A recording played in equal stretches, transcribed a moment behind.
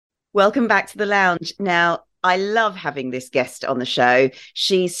Welcome back to the lounge. Now, I love having this guest on the show.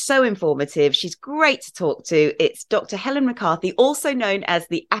 She's so informative. She's great to talk to. It's Dr. Helen McCarthy, also known as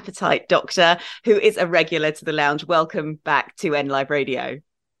the Appetite Doctor, who is a regular to the lounge. Welcome back to N Live Radio.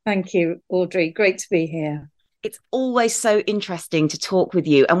 Thank you, Audrey. Great to be here. It's always so interesting to talk with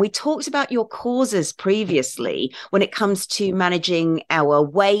you. And we talked about your causes previously when it comes to managing our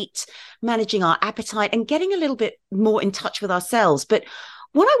weight, managing our appetite, and getting a little bit more in touch with ourselves. But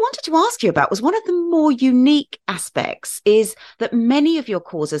what I wanted to ask you about was one of the more unique aspects is that many of your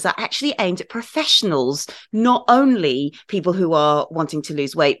causes are actually aimed at professionals, not only people who are wanting to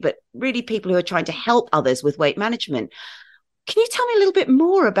lose weight, but really people who are trying to help others with weight management. Can you tell me a little bit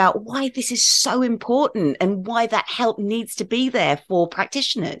more about why this is so important and why that help needs to be there for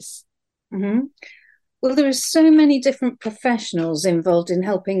practitioners? Mm-hmm. Well, there are so many different professionals involved in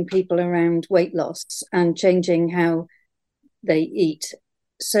helping people around weight loss and changing how they eat.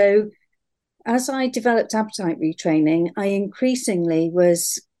 So, as I developed appetite retraining, I increasingly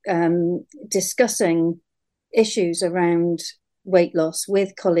was discussing issues around weight loss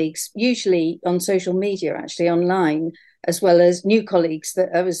with colleagues, usually on social media, actually online, as well as new colleagues that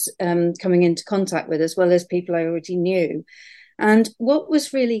I was coming into contact with, as well as people I already knew. And what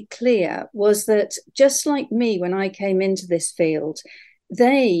was really clear was that just like me, when I came into this field,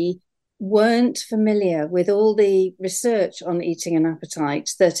 they weren't familiar with all the research on eating and appetite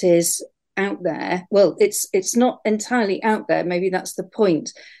that is out there. Well, it's not entirely out there. Maybe that's the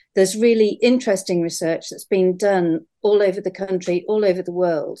point. There's really interesting research that's been done all over the country, all over the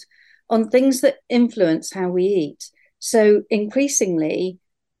world, on things that influence how we eat. So increasingly,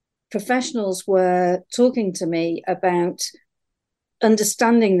 professionals were talking to me about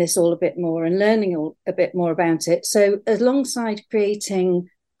understanding this all a bit more and learning a bit more about it. So alongside creating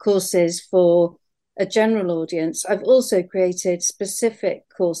courses for a general audience, I've also created specific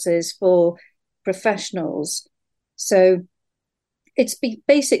courses for professionals. So it's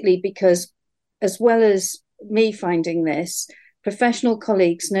basically because, as well as me finding this, professional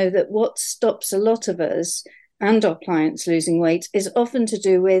colleagues know that what stops a lot of us and our clients losing weight is often to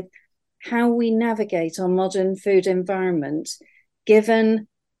do with how we navigate our modern food environment, given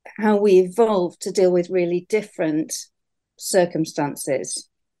how we evolved to deal with really different circumstances.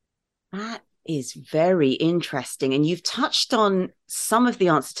 That is very interesting. And you've touched on some of the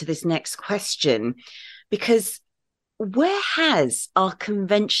answer to this next question, because where has our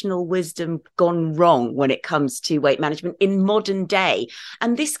conventional wisdom gone wrong when it comes to weight management in modern day?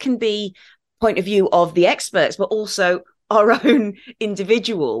 And this can be point of view of the experts, but also our own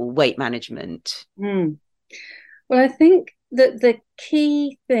individual weight management. Mm. Well, I think that the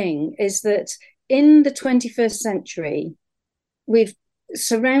key thing is that in the 21st century, we've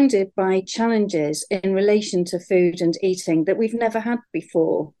surrounded by challenges in relation to food and eating that we've never had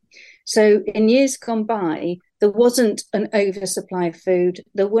before. So in years gone by, there wasn't an oversupply of food.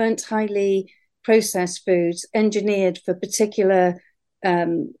 There weren't highly processed foods engineered for particular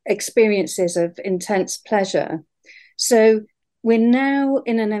experiences of intense pleasure. So we're now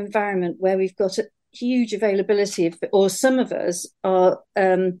in an environment where we've got a huge availability of, or some of us are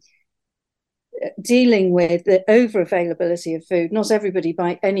dealing with the over availability of food. Not everybody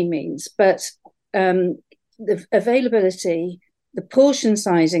by any means, but the availability, the portion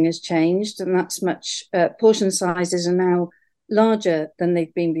sizing has changed, and that's much, portion sizes are now larger than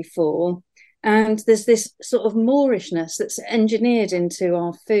they've been before. And there's this sort of moorishness that's engineered into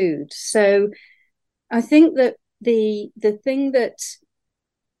our food. So I think that the thing that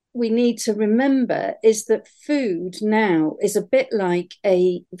we need to remember is that food now is a bit like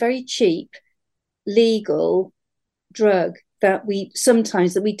a very cheap, legal drug that we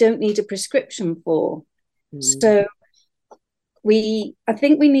don't need a prescription for. So I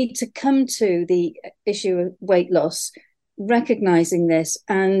think we need to come to the issue of weight loss, recognizing this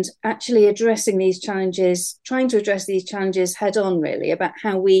and actually addressing these challenges, trying to address these challenges head on, really, about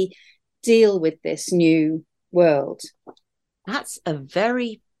how we deal with this new world. That's a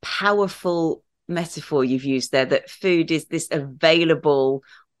very powerful metaphor you've used there, that food is this available,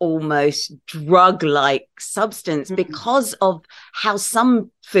 almost drug-like substance because of how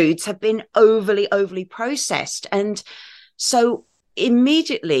some foods have been overly processed. And so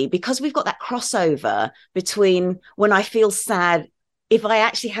immediately, because we've got that crossover between when I feel sad, if I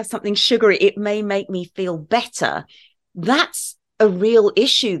actually have something sugary, it may make me feel better. That's a real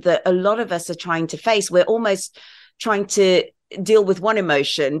issue that a lot of us are trying to face. We're almost trying to deal with one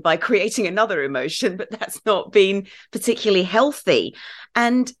emotion by creating another emotion, but that's not been particularly healthy.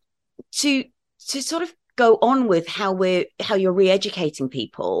 And to sort of go on with how you're re-educating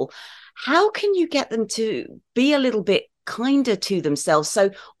people, how can you get them to be a little bit kinder to themselves.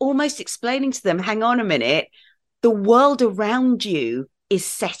 So almost explaining to them, hang on a minute, the world around you is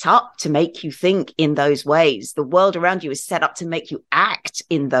set up to make you think in those ways. The world around you is set up to make you act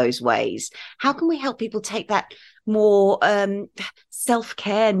in those ways. How can we help people take that more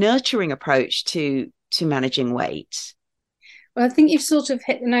self-care, nurturing approach to managing weight? Well, I think you've sort of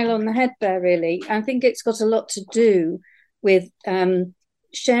hit the nail on the head there, really. I think it's got a lot to do with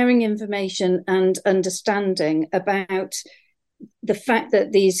sharing information and understanding about the fact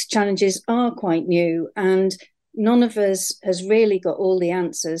that these challenges are quite new, and none of us has really got all the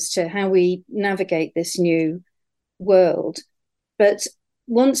answers to how we navigate this new world. But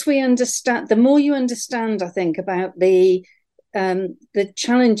once we understand, the more you understand, I think, about the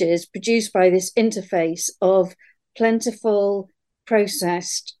challenges produced by this interface of plentiful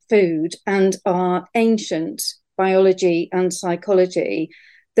processed food and our ancient biology and psychology,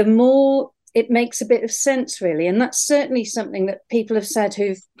 the more it makes a bit of sense, really. And that's certainly something that people have said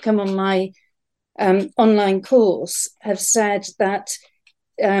who've come on my online course, have said that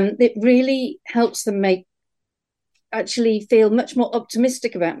it really helps them actually feel much more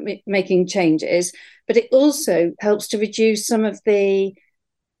optimistic about making changes, but it also helps to reduce some of the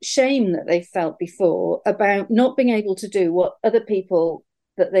shame that they felt before about not being able to do what other people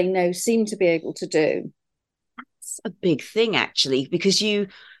that they know seem to be able to do. That's a big thing, actually, because you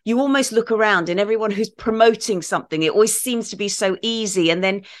almost look around and everyone who's promoting something, it always seems to be so easy, and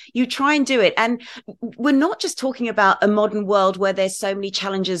then you try and do it. And we're not just talking about a modern world where there's so many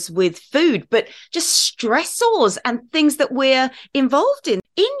challenges with food, but just stressors and things that we're involved in.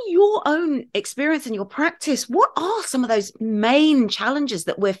 In your own experience and your practice, what are some of those main challenges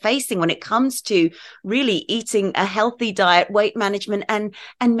that we're facing when it comes to really eating a healthy diet, weight management, and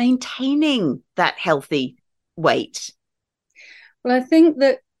maintaining that healthy weight? Well, I think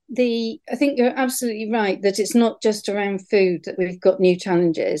you're absolutely right that it's not just around food that we've got new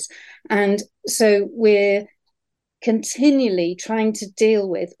challenges. And so we're continually trying to deal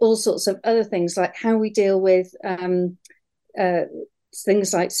with all sorts of other things, like how we deal with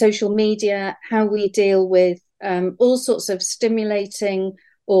things like social media, how we deal with all sorts of stimulating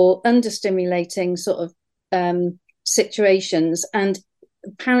or understimulating sort of situations, and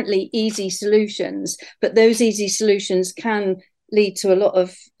apparently easy solutions. But those easy solutions can lead to a lot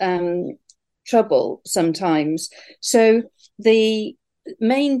of trouble sometimes. So the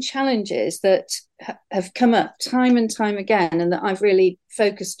main challenges that have come up time and time again, and that I've really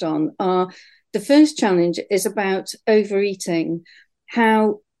focused on, are the first challenge is about overeating,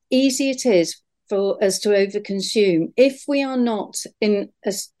 how easy it is for us to overconsume. If we are not in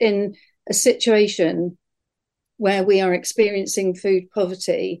a situation where we are experiencing food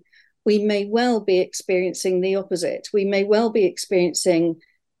poverty, we may well be experiencing the opposite. We may well be experiencing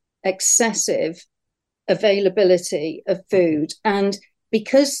excessive availability of food. And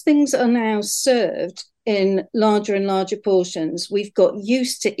because things are now served in larger and larger portions, we've got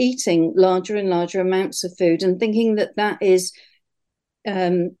used to eating larger and larger amounts of food and thinking that that is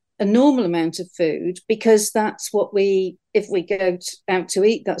a normal amount of food, because that's what if we go out to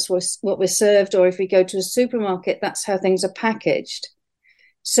eat, that's what we're served, or if we go to a supermarket, that's how things are packaged.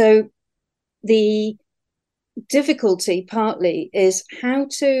 So the difficulty partly is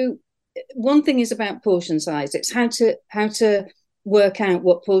one thing is about portion size. It's how to work out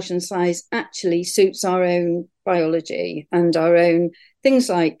what portion size actually suits our own biology and our own things,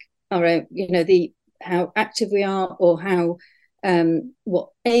 like our own, how active we are, or how what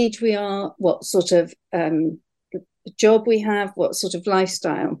age we are, what sort of job we have, what sort of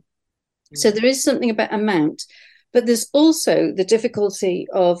lifestyle. Mm-hmm. So there is something about amount, but there's also the difficulty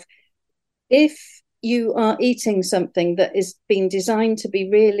of, if you are eating something that is being designed to be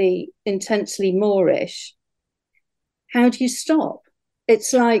really intensely moreish, how do you stop?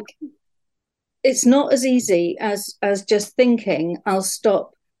 It's like, it's not as easy as just thinking, I'll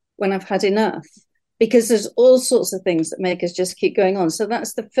stop when I've had enough, because there's all sorts of things that make us just keep going on. So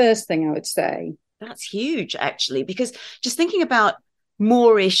that's the first thing I would say. That's huge, actually, because just thinking about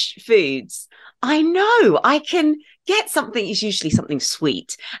moreish foods, I know I can get something, it's usually something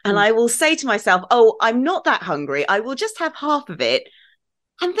sweet, and I will say to myself, oh, I'm not that hungry, I will just have half of it.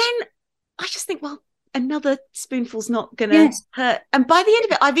 And then I just think, well, another spoonful's not gonna hurt. And by the end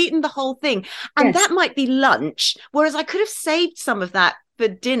of it, I've eaten the whole thing. And that might be lunch, whereas I could have saved some of that for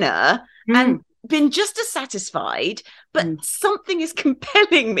dinner and been just as satisfied, but something is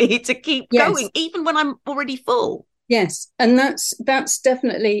compelling me to keep going, even when I'm already full. Yes, and that's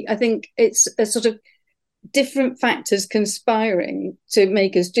definitely, I think it's a sort of different factors conspiring to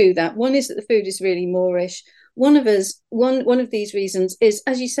make us do that. One is that the food is really moreish. one of these reasons is,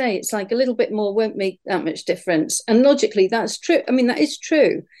 as you say, it's like a little bit more won't make that much difference. And logically, that's true. I mean, that is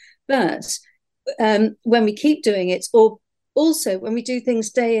true. But when we keep doing it, or also when we do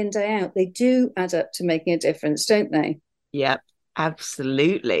things day in, day out, they do add up to making a difference, don't they? Yeah,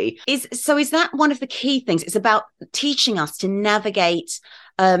 absolutely. Is that one of the key things? It's about teaching us to navigate,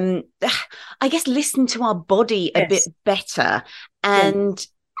 I guess, listen to our body a bit better,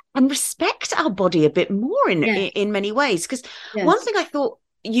 and respect our body a bit more in many ways. Because one thing I thought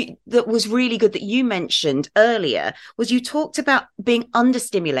that was really good that you mentioned earlier was you talked about being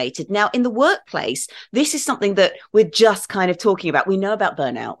understimulated. Now, in the workplace, this is something that we're just kind of talking about. We know about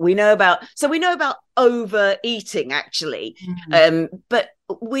burnout. We know about overeating, actually. But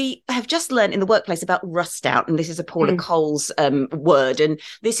we have just learned in the workplace about rust out, and this is a Paula Cole's word, and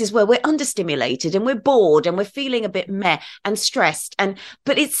this is where we're understimulated and we're bored and we're feeling a bit meh and stressed,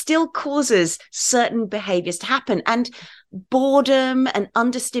 but it still causes certain behaviors to happen. And boredom and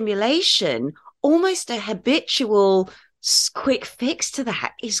understimulation, almost a habitual quick fix to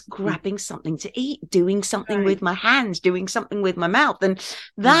that is grabbing something to eat, doing something with my hands, doing something with my mouth, and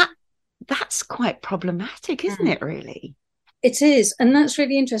that's quite problematic, isn't it, really? It is. And that's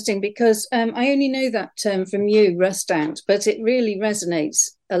really interesting because I only know that term from you, rust out, but it really resonates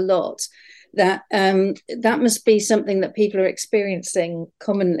a lot. That must be something that people are experiencing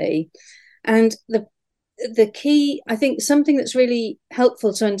commonly. And the key, I think, something that's really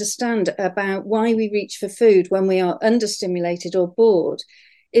helpful to understand about why we reach for food when we are understimulated or bored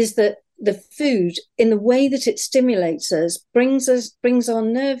is that the food, in the way that it stimulates us, brings our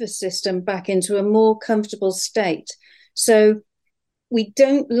nervous system back into a more comfortable state. So we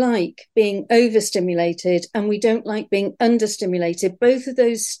don't like being overstimulated and we don't like being understimulated. Both of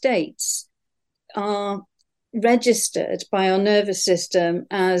those states are registered by our nervous system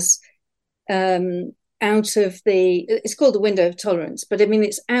as out of it's called the window of tolerance, but I mean,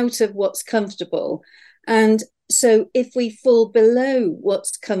 it's out of what's comfortable. And so if we fall below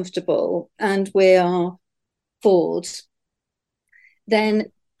what's comfortable and we are bored,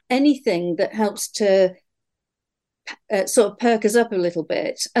 then anything that helps to sort of perk us up a little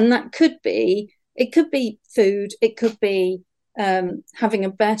bit, and that could be food, it could be having a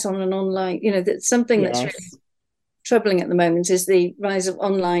bet on an online, that's something that's really troubling at the moment is the rise of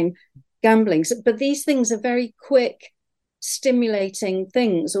online gambling. But these things are very quick, stimulating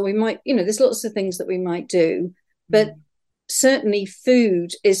things, or we might, there's lots of things that we might do, but certainly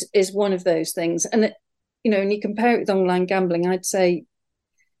food is one of those things. And when you compare it with online gambling, I'd say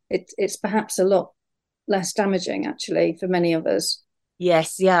it's perhaps a lot less damaging, actually, for many of us.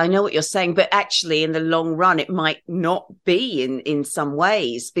 Yes, yeah, I know what you're saying, but actually in the long run it might not be in some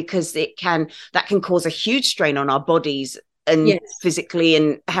ways, because that can cause a huge strain on our bodies and physically,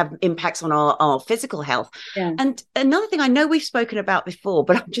 and have impacts on our physical health. And another thing I know we've spoken about before,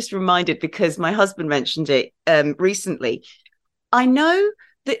 but I'm just reminded because my husband mentioned it recently. I know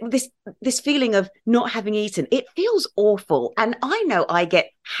that this feeling of not having eaten, it feels awful, and I know I get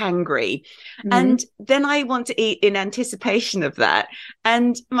hangry, and then I want to eat in anticipation of that.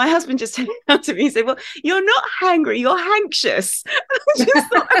 And my husband just turned out to me and said, "Well, you're not hangry, you're anxious." I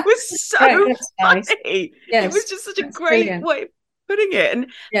just thought that was so funny. Nice. It was just such a great way of putting it. And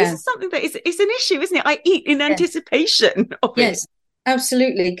this is something that it's an issue, isn't it? I eat in anticipation of it. Yes,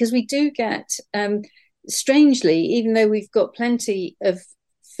 absolutely, because we do get strangely, even though we've got plenty of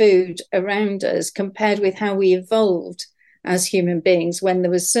food around us compared with how we evolved as human beings, when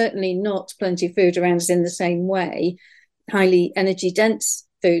there was certainly not plenty of food around us in the same way, highly energy dense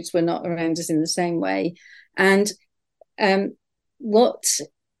foods were not around us in the same way. And what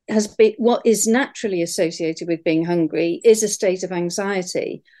is naturally associated with being hungry is a state of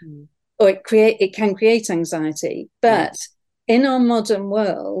anxiety, or it can create anxiety. But in our modern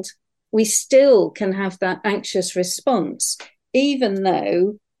world, we still can have that anxious response, even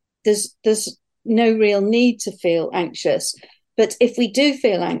though there's no real need to feel anxious. But if we do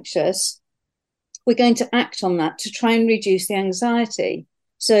feel anxious, we're going to act on that to try and reduce the anxiety.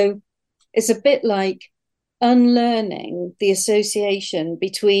 So it's a bit like unlearning the association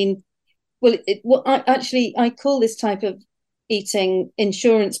between, I call this type of eating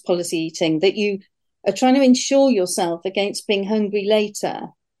insurance policy eating, that you are trying to insure yourself against being hungry later.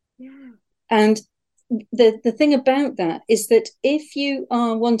 And the thing about that is that if you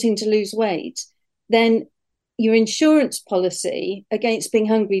are wanting to lose weight, then your insurance policy against being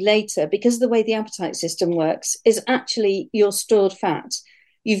hungry later, because of the way the appetite system works, is actually your stored fat.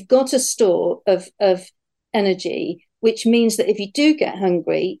 You've got a store of energy, which means that if you do get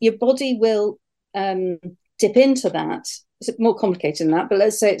hungry, your body will dip into that. It's more complicated than that, but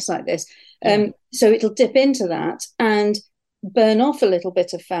let's say it's like this. Yeah. So it'll dip into that and burn off a little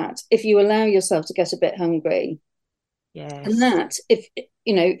bit of fat if you allow yourself to get a bit hungry. And Yes. that, if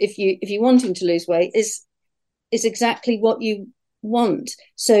you're wanting to lose weight, is exactly what you want.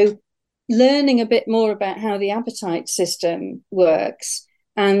 So learning a bit more about how the appetite system works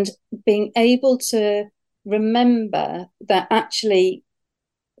and being able to remember that actually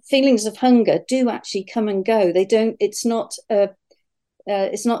feelings of hunger do actually come and go. They don't. It's not an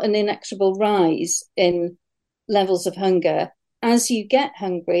inexorable rise in levels of hunger. As you get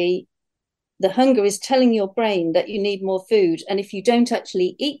hungry, the hunger is telling your brain that you need more food, and if you don't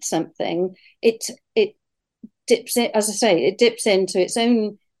actually eat something, it dips it. As I say, it dips into its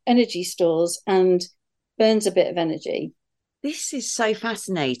own energy stores and burns a bit of energy. This is so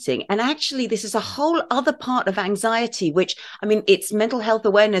fascinating. And actually, this is a whole other part of anxiety, which, I mean, it's Mental Health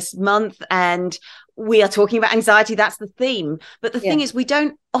Awareness Month, and we are talking about anxiety. That's the theme. But the thing is, we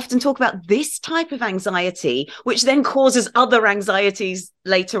don't often talk about this type of anxiety, which then causes other anxieties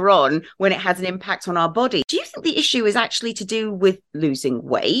later on when it has an impact on our body. Do you think the issue is actually to do with losing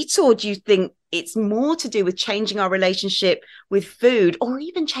weight, or do you think it's more to do with changing our relationship with food, or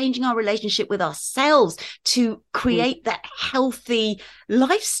even changing our relationship with ourselves to create that healthy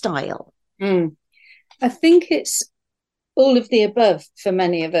lifestyle? I think it's all of the above for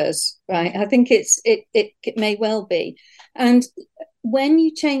many of us, right? I think it may well be. And when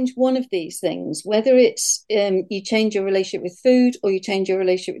you change one of these things, whether it's you change your relationship with food, or you change your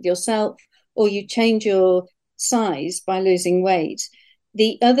relationship with yourself, or you change your size by losing weight,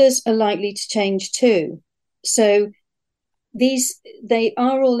 the others are likely to change too. So they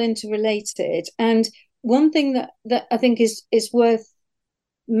are all interrelated. And one thing that I think is worth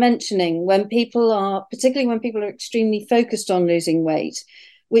mentioning particularly when people are extremely focused on losing weight,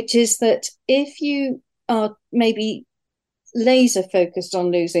 which is that if you are maybe laser focused on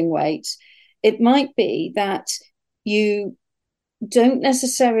losing weight, it might be that you don't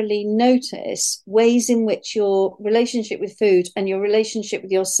necessarily notice ways in which your relationship with food and your relationship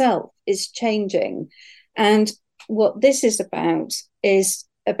with yourself is changing. And what this is about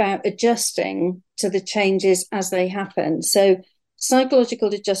adjusting to the changes as they happen. So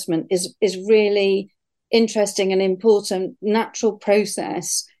psychological adjustment is really interesting and important natural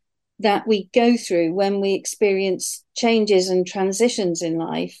process that we go through when we experience changes and transitions in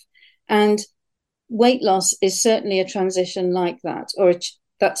life. And weight loss is certainly a transition like that, or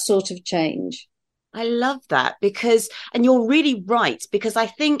that sort of change. I love that and you're really right, because I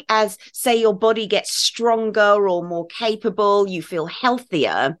think as, say, your body gets stronger or more capable, you feel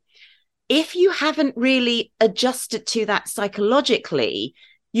healthier. If you haven't really adjusted to that psychologically,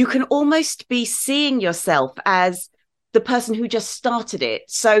 you can almost be seeing yourself as the person who just started it.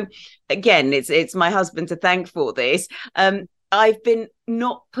 So again, it's my husband to thank for this. I've been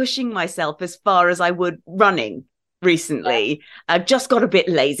not pushing myself as far as I would running recently. I've just got a bit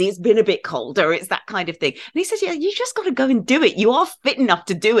lazy. It's been a bit colder. It's that kind of thing. And he says, yeah, you just got to go and do it. You are fit enough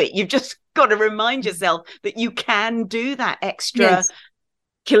to do it. You've just got to remind yourself that you can do that extra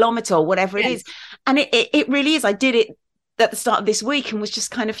kilometer or whatever it is. And it really is. I did it at the start of this week and was just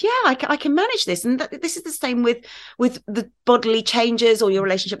kind of, I can manage this. And this is the same with the bodily changes or your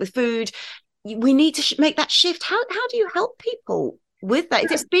relationship with food. We need to make that shift. How do you help people with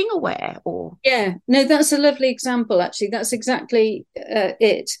that? Is it being aware or? Yeah, no, that's a lovely example. Actually, that's exactly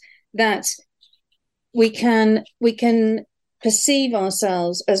it. That we can perceive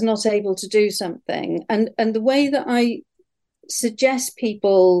ourselves as not able to do something, and the way that I suggest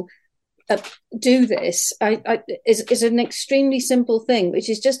people do this is an extremely simple thing, which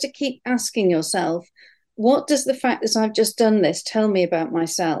is just to keep asking yourself, what does the fact that I've just done this tell me about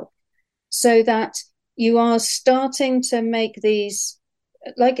myself? So that you are starting to make these,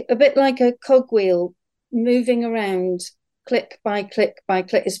 like a bit like a cogwheel moving around, click by click by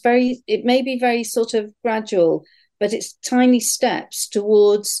click. It may be very sort of gradual, but it's tiny steps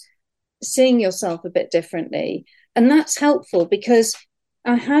towards seeing yourself a bit differently. And that's helpful, because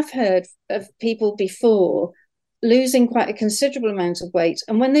I have heard of people before losing quite a considerable amount of weight,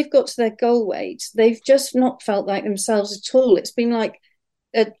 and when they've got to their goal weight, they've just not felt like themselves at all. It's been like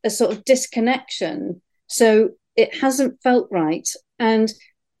a sort of disconnection. So it hasn't felt right. And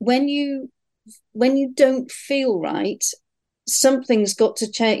when you don't feel right, something's got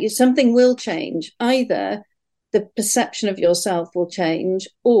to change. Something will change. Either the perception of yourself will change,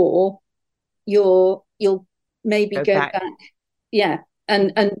 or you'll maybe go back.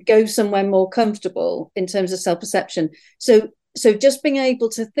 And go somewhere more comfortable in terms of self-perception. So just being able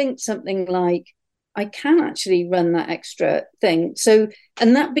to think something like, I can actually run that extra thing. So,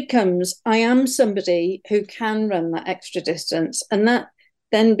 and that becomes, I am somebody who can run that extra distance. And that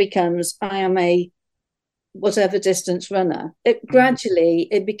then becomes I am a whatever distance runner. It gradually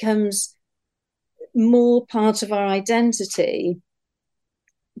it becomes more part of our identity.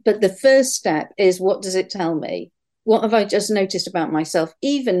 But the first step is, what does it tell me? What have I just noticed about myself?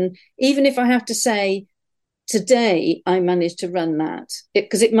 Even if I have to say, today I managed to run that,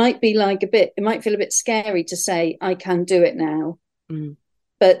 because it might be like it might feel a bit scary to say I can do it now.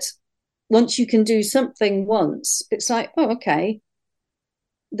 But once you can do something once, it's like, oh, okay,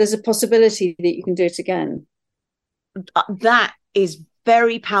 there's a possibility that you can do it again. That is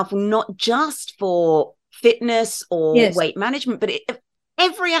very powerful, not just for fitness or weight management, but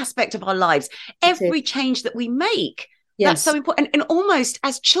every aspect of our lives, every change that we make. That's so important. And almost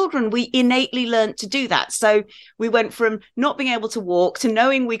as children, we innately learned to do that. So we went from not being able to walk to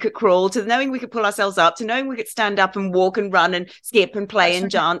knowing we could crawl, to knowing we could pull ourselves up, to knowing we could stand up and walk and run and skip and play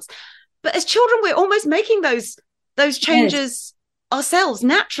and dance. But as children, we're almost making those changes ourselves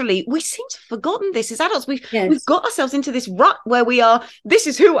naturally. We seem to have forgotten this as adults. We've got ourselves into this rut where we are, this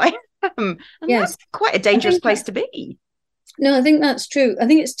is who I am. And that's quite a dangerous place to be. No, I think that's true. I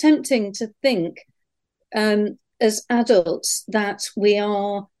think it's tempting to think as adults that we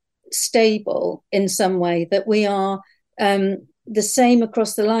are stable in some way, that we are the same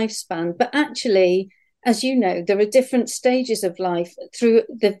across the lifespan. But actually, as you know, there are different stages of life. Through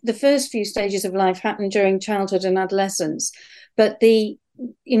the first few stages of life happen during childhood and adolescence, but the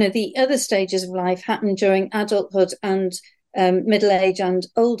other stages of life happen during adulthood and middle age and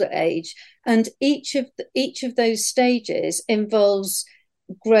older age. And each of those stages involves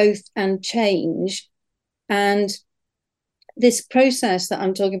growth and change. And this process that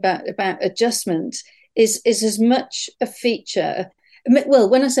I'm talking about adjustment is as much a feature. Well,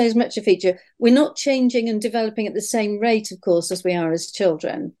 when I say as much a feature, we're not changing and developing at the same rate, of course, as we are as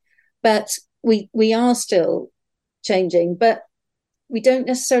children, but we are still changing, but we don't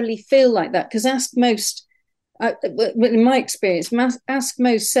necessarily feel like that, because in my experience, ask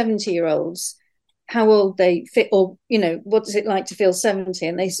most 70-year-olds how old they feel, or, what does it like to feel 70?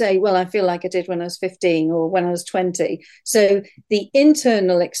 And they say, well, I feel like I did when I was 15 or when I was 20. So the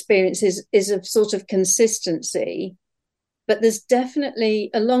internal experience is of sort of consistency, but there's definitely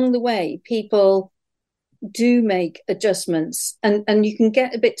along the way, people do make adjustments, and you can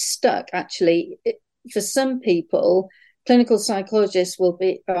get a bit stuck, actually. For some people, clinical psychologists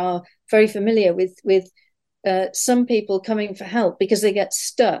are very familiar with some people coming for help because they get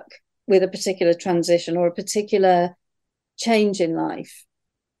stuck with a particular transition or a particular change in life.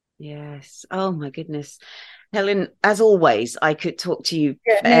 Yes. Oh my goodness. Helen, as always, I could talk to you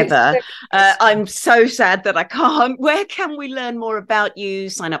forever. I'm so sad that I can't. Where can we learn more about you,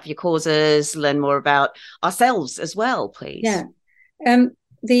 sign up for your courses, learn more about ourselves as well, please? Yeah.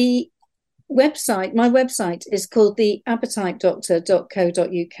 The website, my website is called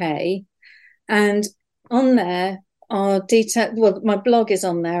theappetitedoctor.co.uk. And on there are details. Well, my blog is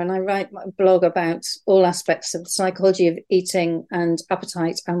on there, and I write my blog about all aspects of the psychology of eating and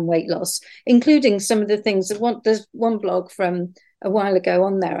appetite and weight loss, including some of the things there's one blog from a while ago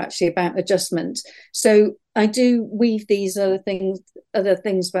on there actually about adjustment. So I do weave these other things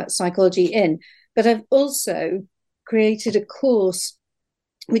about psychology in, but I've also created a course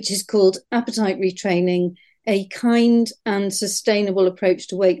which is called Appetite Retraining, a kind and sustainable approach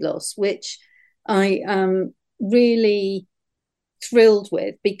to weight loss, which I am really thrilled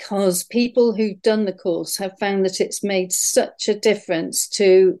with, because people who've done the course have found that it's made such a difference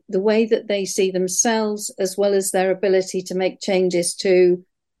to the way that they see themselves, as well as their ability to make changes to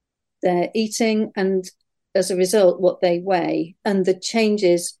their eating, and as a result, what they weigh. And the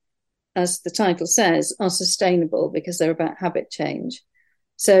changes, as the title says, are sustainable because they're about habit change.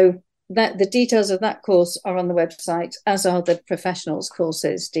 So that the details of that course are on the website, as are the professionals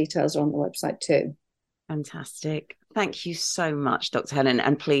courses. Details are on the website too. Fantastic. Thank you so much, Dr. Helen.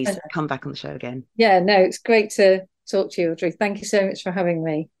 And please come back on the show again. Yeah, no, it's great to talk to you, Audrey. Thank you so much for having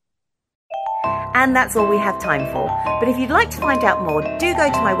me. And that's all we have time for. But if you'd like to find out more, do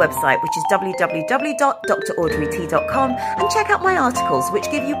go to my website, which is www.draudreyt.com, and check out my articles, which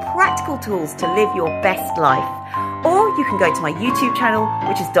give you practical tools to live your best life. Or you can go to my YouTube channel,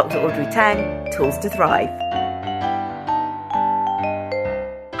 which is Dr. Audrey Tang, Tools to Thrive.